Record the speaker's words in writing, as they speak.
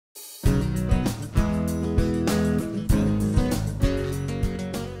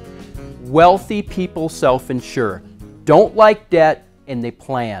Wealthy people self-insure, don't like debt, and they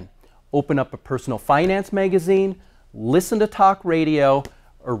plan. Open up a personal finance magazine, listen to talk radio,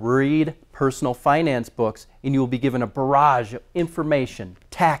 or read personal finance books, and you will be given a barrage of information,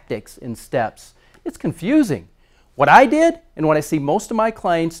 tactics, and steps. It's confusing. What I did and what I see most of my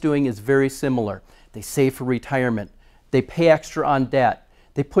clients doing is very similar. They save for retirement. They pay extra on debt.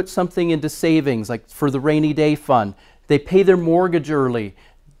 They put something into savings, like for the rainy day fund. They pay their mortgage early.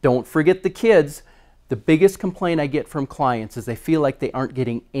 Don't forget the kids. The biggest complaint I get from clients is they feel like they aren't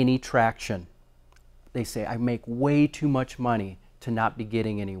getting any traction. They say, I make way too much money to not be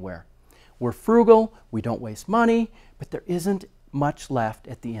getting anywhere. We're frugal, we don't waste money, but there isn't much left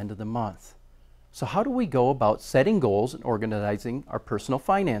at the end of the month. So how do we go about setting goals and organizing our personal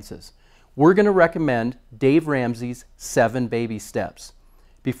finances? We're going to recommend Dave Ramsey's 7 baby steps.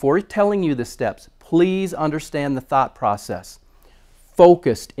 Before telling you the steps, please understand the thought process.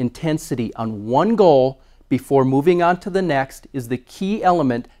 Focused intensity on one goal before moving on to the next is the key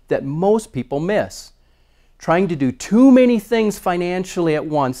element that most people miss. Trying to do too many things financially at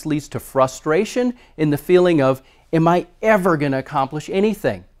once leads to frustration and the feeling of, am I ever going to accomplish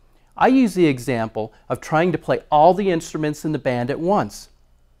anything? I use the example of trying to play all the instruments in the band at once.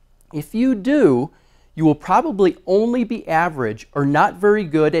 If you do, you will probably only be average or not very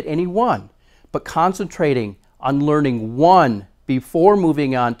good at any one, but concentrating on learning one before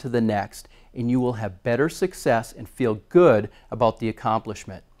moving on to the next, and you will have better success and feel good about the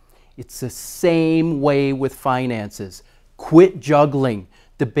accomplishment. It's the same way with finances. Quit juggling.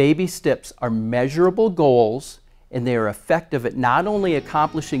 The baby steps are measurable goals, and they are effective at not only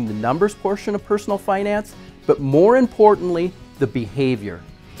accomplishing the numbers portion of personal finance, but more importantly, the behavior.